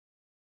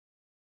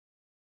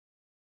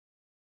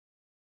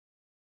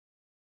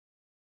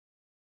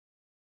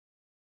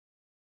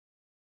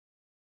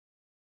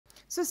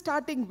So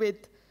starting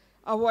with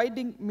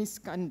avoiding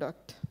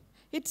misconduct.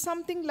 It's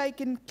something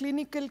like in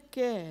clinical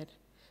care,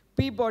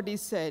 Peabody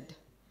said,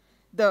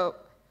 the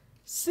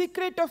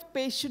secret of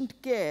patient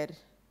care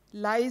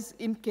lies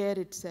in care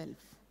itself.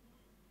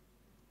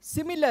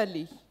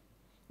 Similarly,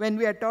 when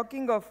we are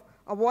talking of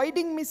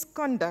avoiding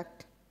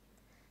misconduct,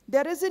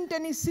 there isn't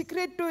any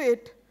secret to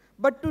it,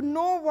 but to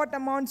know what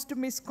amounts to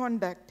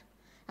misconduct.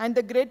 And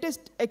the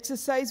greatest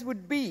exercise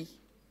would be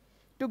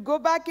to go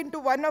back into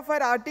one of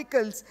our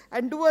articles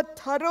and do a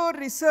thorough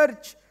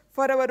research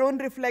for our own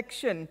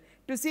reflection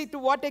to see to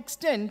what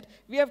extent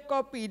we have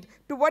copied,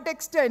 to what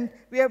extent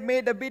we have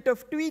made a bit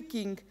of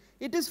tweaking.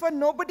 It is for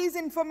nobody's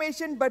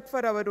information but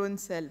for our own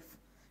self.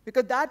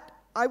 Because that,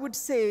 I would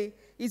say,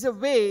 is a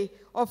way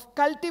of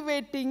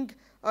cultivating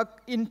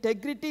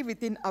integrity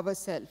within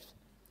ourselves.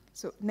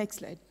 So, next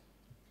slide.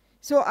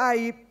 So,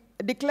 I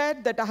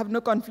declared that I have no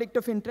conflict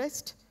of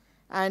interest,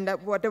 and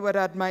whatever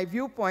are my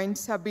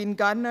viewpoints have been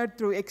garnered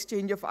through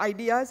exchange of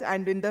ideas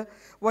and in the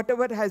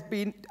whatever has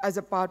been as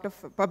a part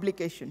of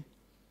publication.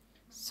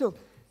 So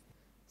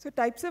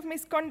types of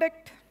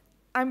misconduct,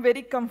 I'm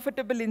very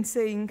comfortable in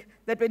saying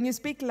that when you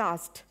speak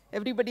last,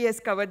 everybody has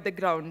covered the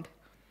ground.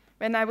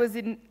 When I was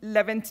in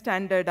 11th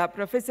standard, our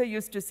professor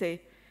used to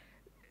say,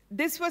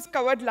 this was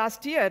covered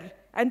last year,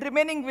 and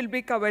remaining will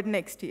be covered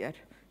next year.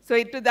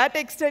 So to that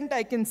extent,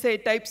 I can say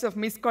types of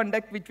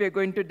misconduct which we're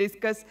going to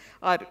discuss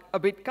are a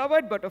bit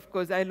covered, but of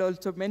course, I'll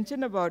also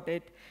mention about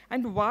it.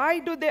 And why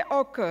do they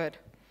occur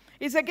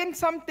is again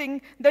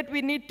something that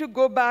we need to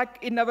go back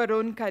in our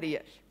own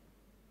career.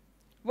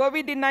 Were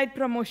we denied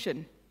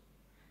promotion?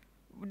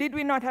 Did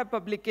we not have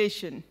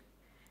publication?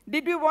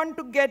 Did we want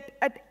to get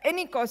at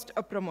any cost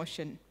a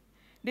promotion?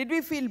 Did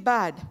we feel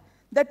bad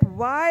that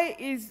why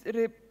is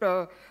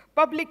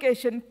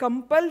publication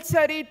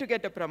compulsory to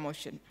get a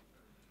promotion?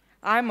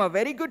 I'm a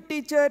very good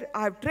teacher,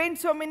 I've trained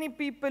so many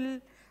people,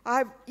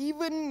 I've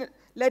even,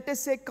 let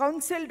us say,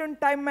 counseled on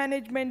time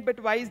management, but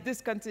why is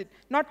this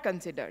not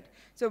considered?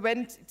 So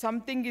when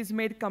something is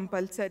made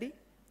compulsory,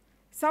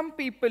 some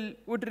people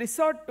would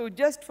resort to,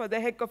 just for the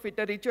heck of it,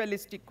 a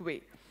ritualistic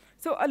way.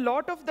 So a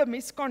lot of the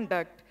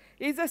misconduct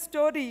is a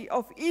story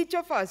of each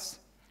of us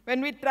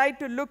when we try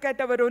to look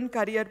at our own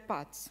career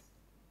paths.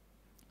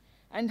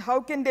 And how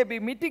can they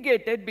be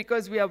mitigated?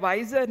 Because we are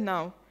wiser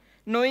now,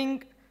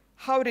 knowing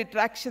how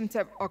retractions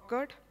have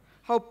occurred,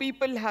 how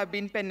people have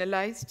been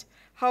penalized,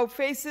 how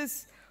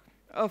faces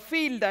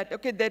feel that,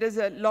 okay, there is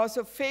a loss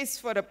of face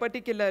for a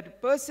particular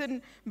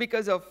person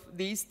because of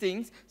these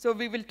things, so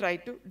we will try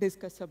to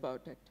discuss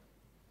about it.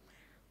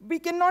 We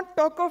cannot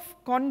talk of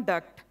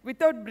conduct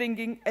without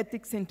bringing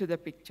ethics into the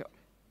picture.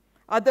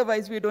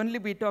 Otherwise, we'd only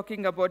be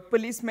talking about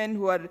policemen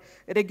who are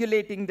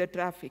regulating the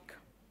traffic.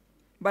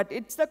 But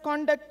it's the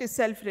conduct is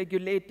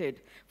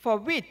self-regulated, for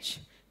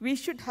which we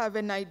should have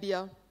an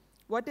idea.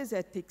 What is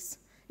ethics?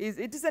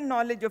 It is a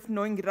knowledge of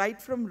knowing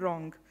right from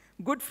wrong,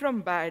 good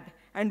from bad,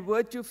 and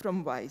virtue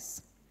from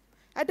vice.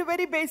 At a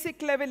very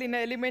basic level, in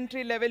an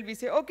elementary level, we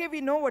say, okay,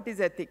 we know what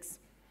is ethics.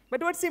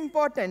 But what's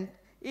important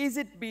is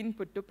it being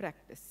put to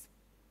practice.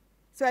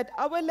 So at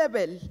our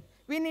level,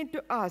 we need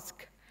to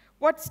ask,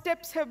 what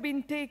steps have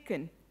been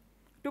taken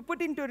to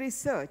put into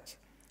research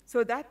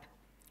so that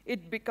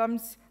it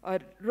becomes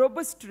a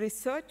robust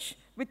research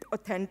with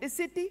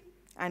authenticity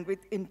and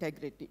with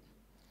integrity.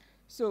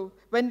 So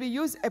when we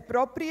use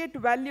appropriate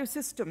value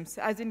systems,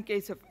 as in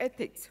case of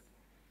ethics,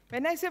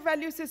 when I say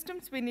value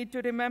systems, we need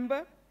to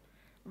remember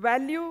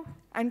value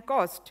and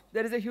cost,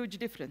 there is a huge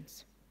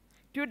difference.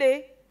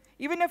 Today,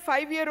 even a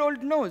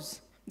 5-year-old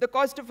knows the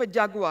cost of a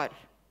Jaguar,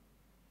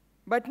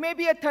 but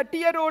maybe a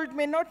 30-year-old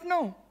may not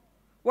know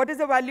what is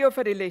the value of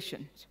a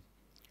relation.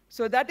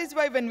 So that is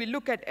why when we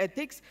look at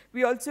ethics,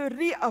 we also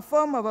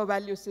reaffirm our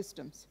value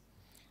systems.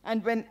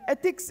 And when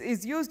ethics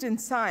is used in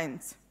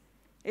science,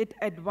 it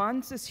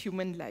advances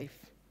human life.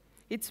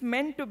 It's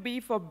meant to be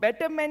for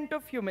betterment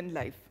of human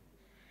life.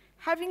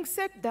 Having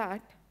said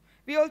that,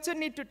 we also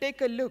need to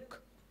take a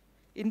look.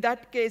 In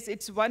that case,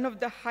 it's one of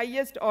the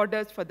highest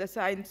orders for the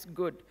science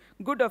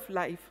good of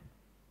life.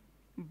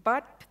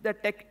 But the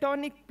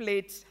tectonic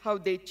plates, how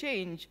they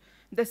change,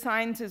 the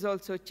science is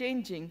also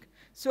changing.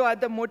 So are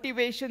the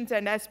motivations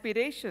and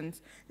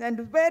aspirations.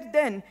 And where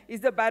then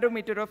is the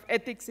barometer of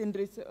ethics in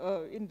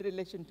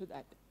relation to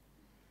that?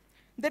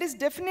 There is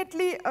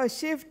definitely a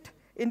shift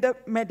in the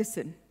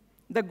medicine,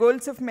 the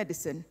goals of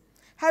medicine.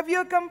 Have you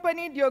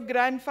accompanied your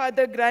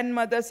grandfather,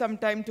 grandmother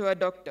sometime to a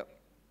doctor?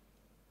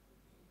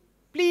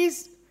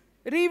 Please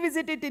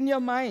revisit it in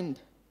your mind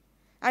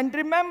and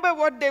remember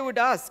what they would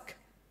ask.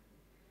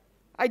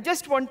 I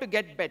just want to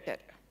get better.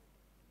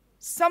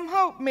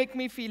 Somehow make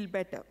me feel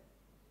better.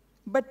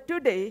 But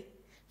today,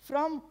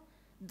 from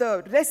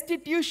the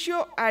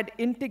restitutio ad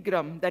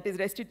integrum, that is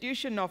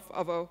restitution of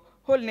our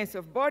wholeness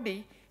of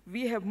body,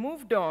 we have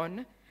moved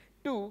on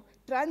to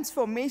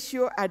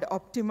transformatio ad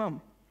optimum.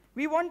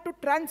 We want to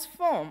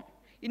transform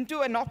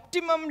into an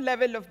optimum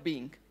level of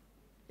being.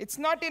 It's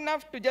not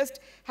enough to just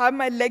have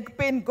my leg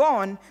pain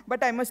gone,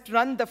 but I must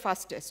run the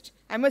fastest.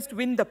 I must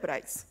win the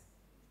prize.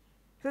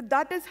 So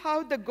that is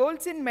how the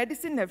goals in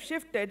medicine have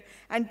shifted,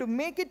 and to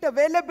make it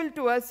available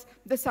to us,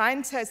 the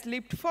science has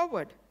leaped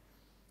forward.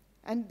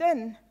 And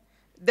then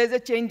there's a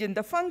change in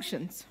the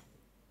functions.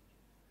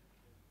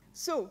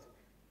 So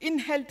in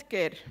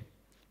healthcare,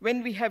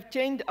 when we have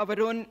changed our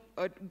own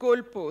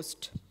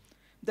goalpost,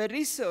 the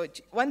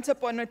research, once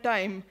upon a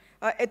time,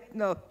 a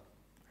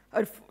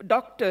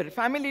doctor,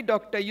 family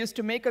doctor, used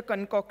to make a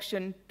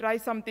concoction, try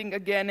something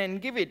again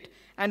and give it,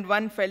 and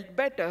one felt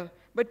better.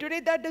 But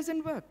today that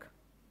doesn't work.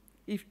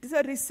 If it's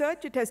a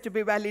research, it has to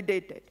be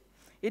validated.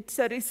 It's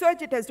a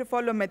research, it has to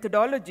follow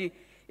methodology.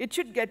 It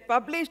should get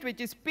published,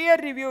 which is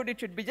peer-reviewed, it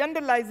should be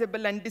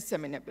generalizable and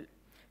disseminable.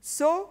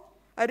 So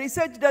a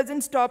research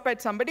doesn't stop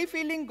at somebody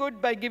feeling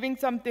good by giving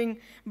something,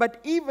 but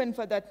even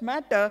for that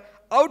matter,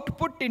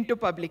 output into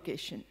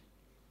publication.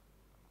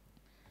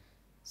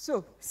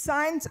 So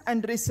science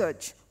and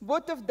research,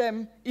 both of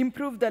them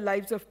improve the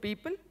lives of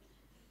people.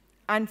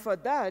 And for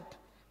that,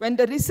 when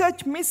the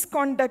research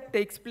misconduct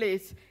takes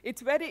place,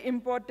 it's very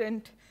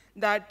important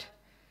that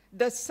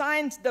the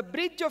science, the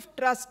bridge of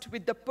trust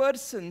with the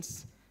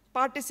persons,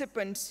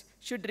 participants,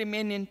 should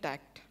remain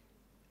intact.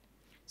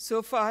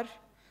 So far,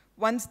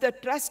 once the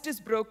trust is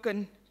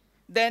broken,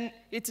 then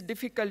it's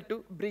difficult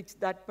to bridge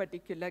that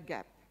particular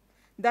gap.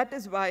 That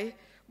is why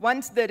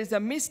once there is a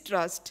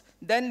mistrust,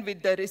 then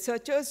with the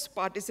researchers,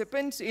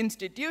 participants,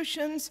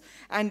 institutions,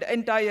 and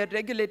entire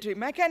regulatory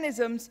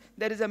mechanisms,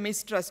 there is a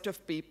mistrust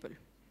of people.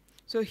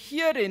 So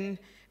herein,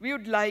 we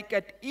would like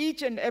at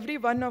each and every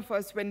one of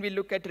us, when we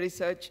look at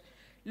research,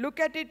 look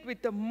at it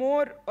with a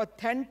more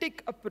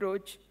authentic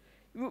approach.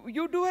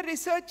 You do a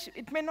research,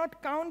 it may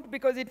not count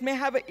because it may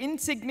have an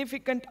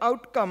insignificant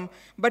outcome,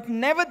 but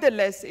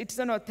nevertheless, it's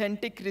an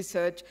authentic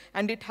research,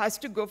 and it has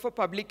to go for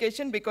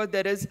publication because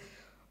there is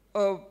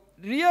a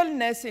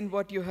realness in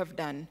what you have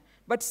done.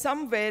 But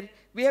somewhere,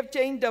 we have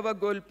changed our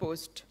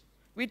goalpost.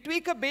 We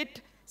tweak a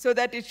bit so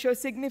that it shows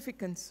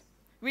significance.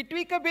 We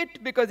tweak a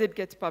bit because it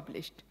gets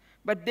published.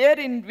 But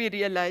therein, we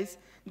realize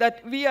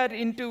that we are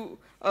into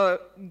a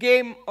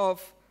game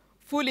of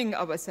fooling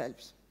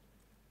ourselves.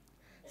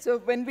 So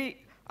when we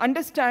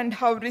understand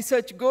how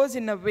research goes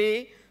in a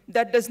way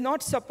that does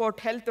not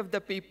support health of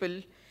the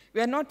people,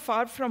 we are not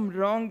far from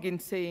wrong in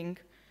saying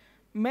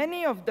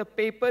many of the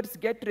papers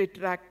get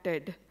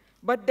retracted,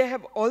 but they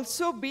have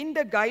also been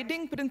the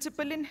guiding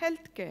principle in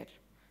healthcare.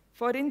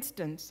 For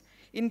instance,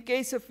 in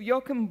case of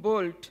Joachim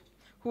Bolt,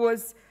 who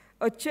was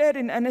a chair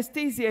in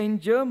anesthesia in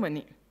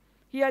Germany,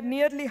 he had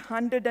nearly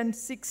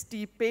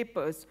 160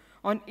 papers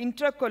on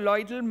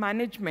intracolloidal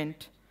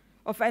management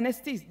of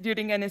anesthesia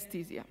during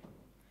anesthesia.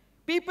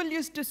 People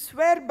used to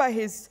swear by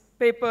his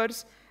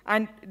papers,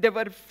 and there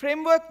were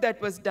framework that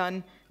was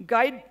done,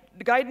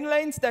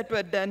 guidelines that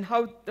were done,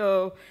 how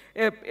the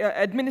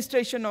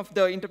administration of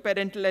the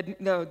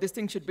interparental, this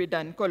thing should be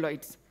done,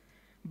 colloids.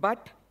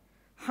 But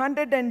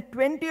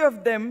 120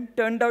 of them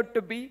turned out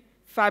to be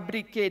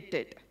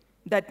fabricated.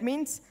 That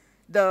means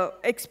the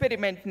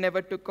experiment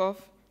never took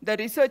off, the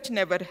research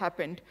never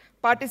happened,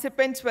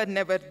 participants were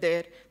never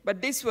there,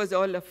 but this was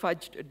all a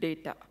fudged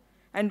data.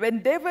 And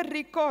when they were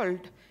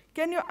recalled,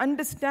 can you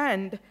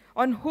understand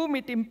on whom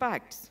it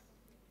impacts?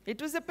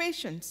 It was the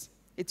patients,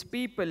 it's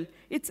people,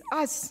 it's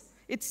us,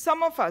 it's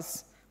some of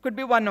us, could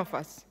be one of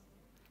us.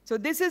 So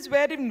this is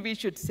wherein we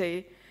should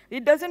say,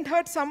 it doesn't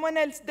hurt someone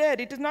else there,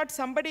 it is not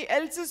somebody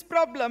else's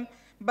problem,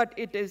 but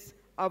it is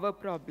our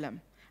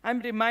problem. I'm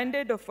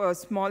reminded of a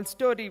small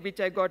story which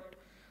I got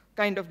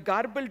kind of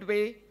garbled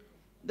way,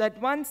 that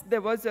once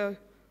there was a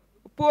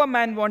poor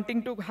man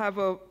wanting to have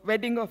a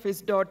wedding of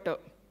his daughter.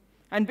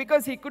 And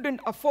because he couldn't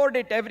afford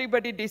it,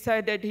 everybody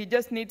decided he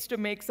just needs to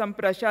make some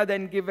prasad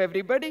and give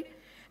everybody.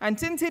 And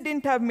since he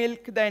didn't have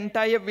milk, the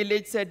entire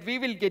village said, we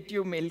will get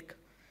you milk.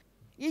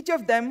 Each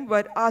of them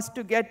were asked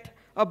to get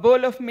a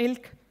bowl of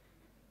milk,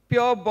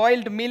 pure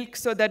boiled milk,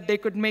 so that they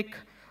could make,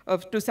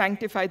 to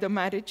sanctify the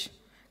marriage.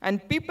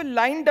 And people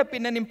lined up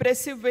in an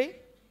impressive way,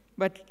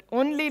 but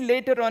only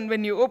later on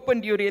when you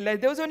opened, you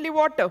realized there was only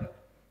water.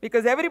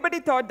 Because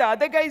everybody thought the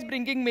other guy is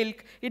bringing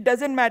milk, it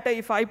doesn't matter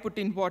if I put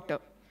in water.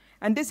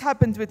 And this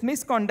happens with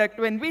misconduct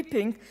when we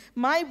think,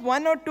 my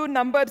 1 or 2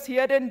 numbers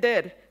here and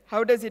there,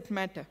 how does it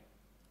matter?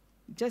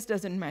 It just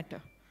doesn't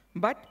matter.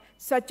 But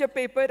such a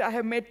paper, I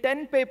have made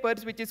 10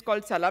 papers, which is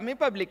called salami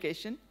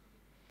publication.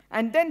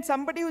 And then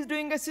somebody who's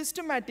doing a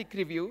systematic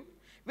review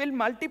will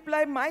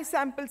multiply my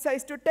sample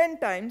size to 10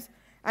 times,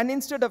 and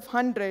instead of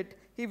 100,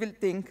 he will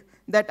think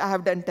that I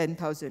have done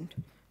 10,000.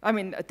 I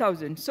mean,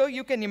 1,000. So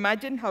you can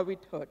imagine how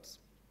it hurts.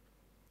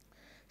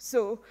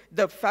 So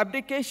the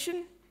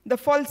fabrication, the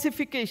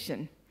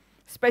falsification,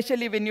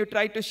 especially when you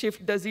try to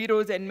shift the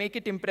zeros and make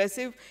it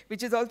impressive,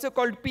 which is also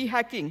called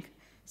p-hacking.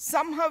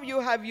 Somehow you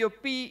have your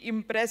p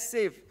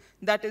impressive.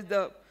 That is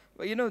the,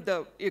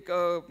 the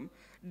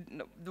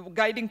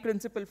guiding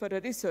principle for a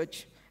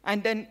research.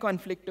 And then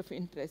conflict of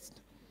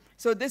interest.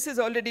 So this has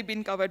already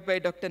been covered by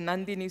Dr.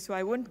 Nandini, so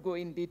I won't go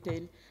in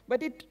detail.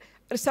 But it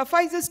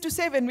suffices to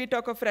say when we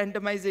talk of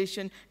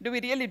randomization, do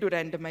we really do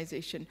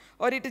randomization?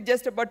 Or it is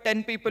just about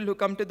 10 people who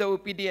come to the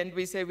OPD and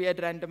we say we had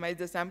randomized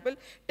the sample,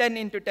 10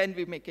 into 10,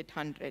 we make it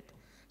 100.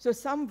 So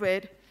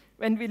somewhere,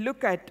 when we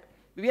look at,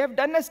 we have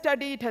done a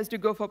study, it has to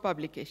go for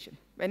publication.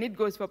 When it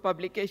goes for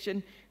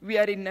publication, we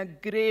are in a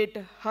great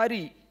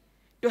hurry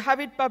to have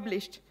it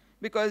published,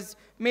 because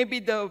maybe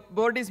the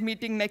board is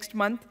meeting next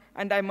month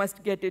and I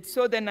must get it.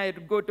 So then I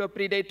go to a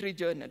predatory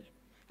journal.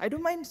 I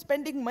don't mind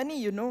spending money,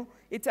 you know.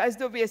 It's as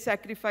though we are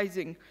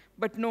sacrificing.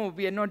 But no,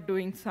 we are not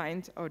doing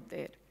science out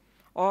there.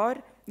 Or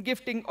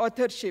gifting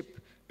authorship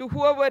to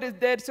whoever is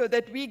there so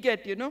that we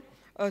get, you know,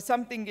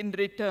 something in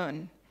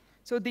return.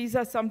 So these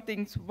are some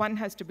things one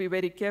has to be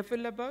very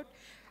careful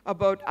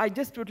about. I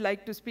just would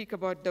like to speak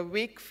about the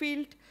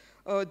Wakefield,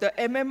 the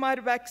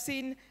MMR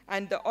vaccine,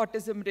 and the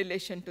autism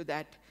relation to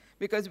that.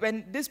 Because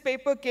when this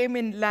paper came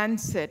in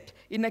Lancet,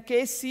 in a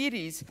case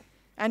series,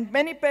 and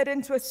many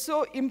parents were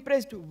so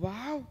impressed,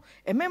 wow,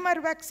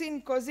 MMR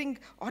vaccine causing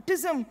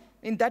autism,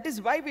 and that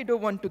is why we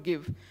don't want to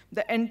give.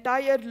 The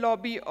entire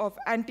lobby of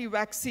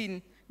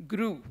anti-vaccine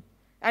grew,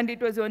 and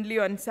it was only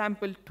on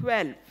sample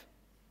 12.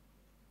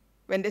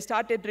 When they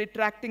started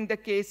retracting the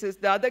cases,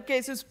 the other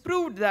cases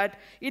proved that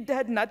it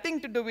had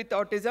nothing to do with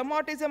autism.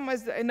 Autism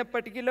was in a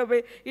particular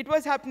way, it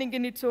was happening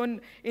in its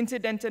own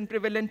incidence and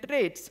prevalent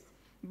rates.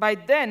 By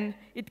then,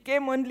 it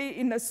came only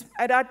in a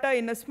errata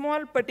in a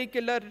small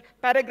particular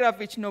paragraph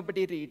which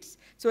nobody reads.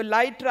 So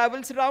light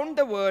travels around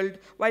the world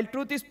while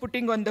truth is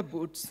putting on the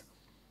boots.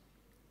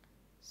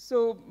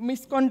 So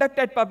misconduct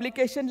at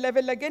publication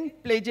level again,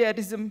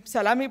 plagiarism,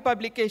 salami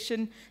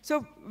publication.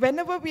 So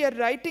whenever we are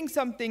writing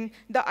something,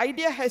 the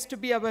idea has to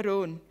be our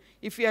own.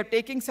 If we are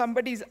taking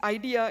somebody's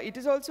idea, it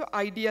is also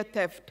idea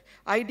theft,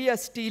 idea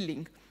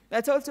stealing.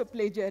 That's also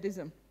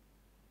plagiarism.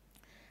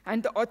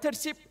 And the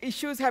authorship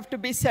issues have to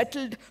be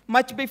settled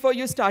much before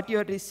you start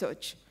your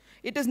research.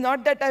 It is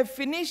not that I've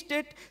finished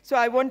it, so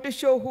I want to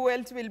show who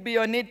else will be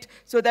on it,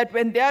 so that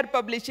when they are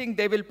publishing,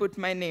 they will put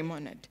my name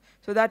on it.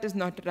 So that is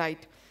not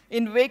right.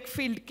 In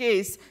Wakefield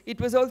case,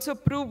 it was also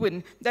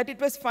proven that it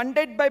was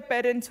funded by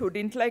parents who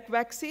didn't like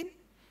vaccine,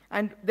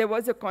 and there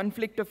was a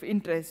conflict of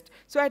interest.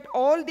 So at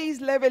all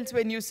these levels,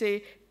 when you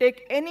say,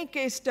 take any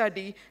case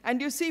study,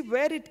 and you see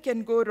where it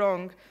can go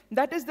wrong,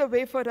 that is the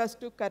way for us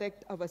to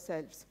correct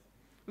ourselves.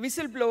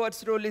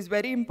 Whistleblowers' role is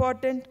very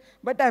important,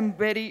 but I'm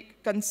very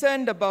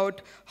concerned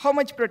about how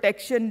much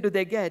protection do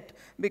they get,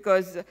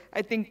 because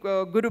I think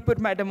Gurupur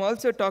madam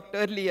also talked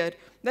earlier,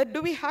 that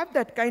do we have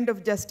that kind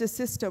of justice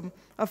system,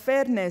 of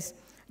fairness?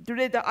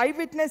 Today the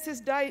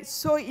eyewitnesses die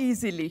so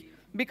easily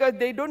because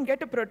they don't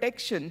get a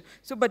protection.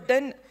 So, but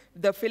then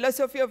the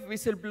philosophy of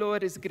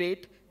whistleblower is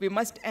great. We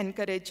must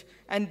encourage,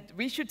 and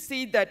we should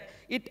see that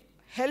it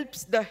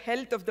helps the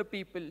health of the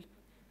people.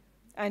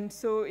 And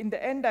so in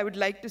the end, I would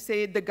like to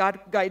say the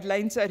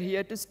guidelines are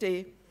here to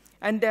stay.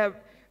 And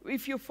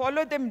if you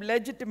follow them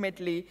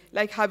legitimately,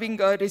 like having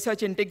a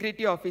research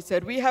integrity officer,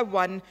 we have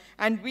one,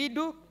 and we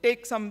do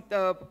take some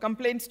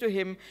complaints to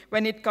him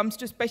when it comes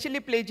to especially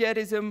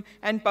plagiarism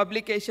and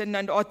publication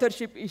and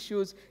authorship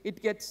issues,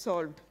 it gets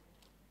solved.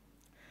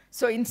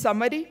 So in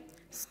summary,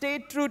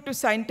 stay true to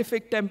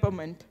scientific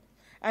temperament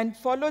and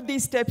follow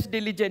these steps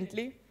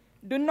diligently.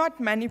 Do not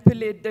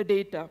manipulate the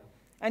data,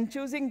 and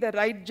choosing the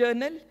right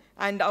journal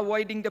and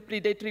avoiding the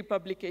predatory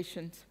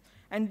publications.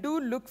 And do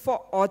look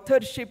for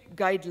authorship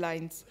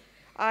guidelines.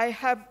 I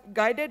have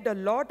guided a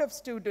lot of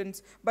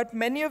students, but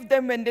many of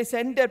them, when they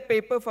send their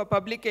paper for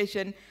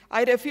publication,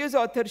 I refuse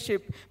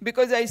authorship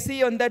because I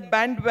see on that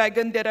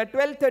bandwagon there are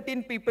 12,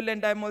 13 people,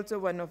 and I'm also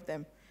one of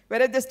them,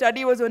 whereas the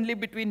study was only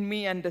between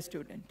me and the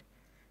student.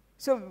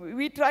 So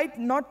we tried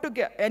not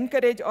to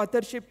encourage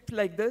authorship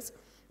like this,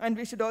 and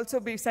we should also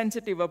be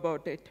sensitive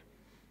about it.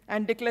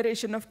 And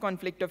declaration of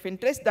conflict of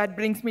interest. That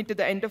brings me to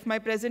the end of my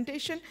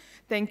presentation.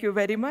 Thank you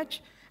very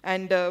much,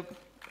 and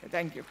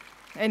thank you.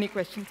 Any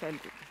questions, I'll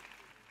do.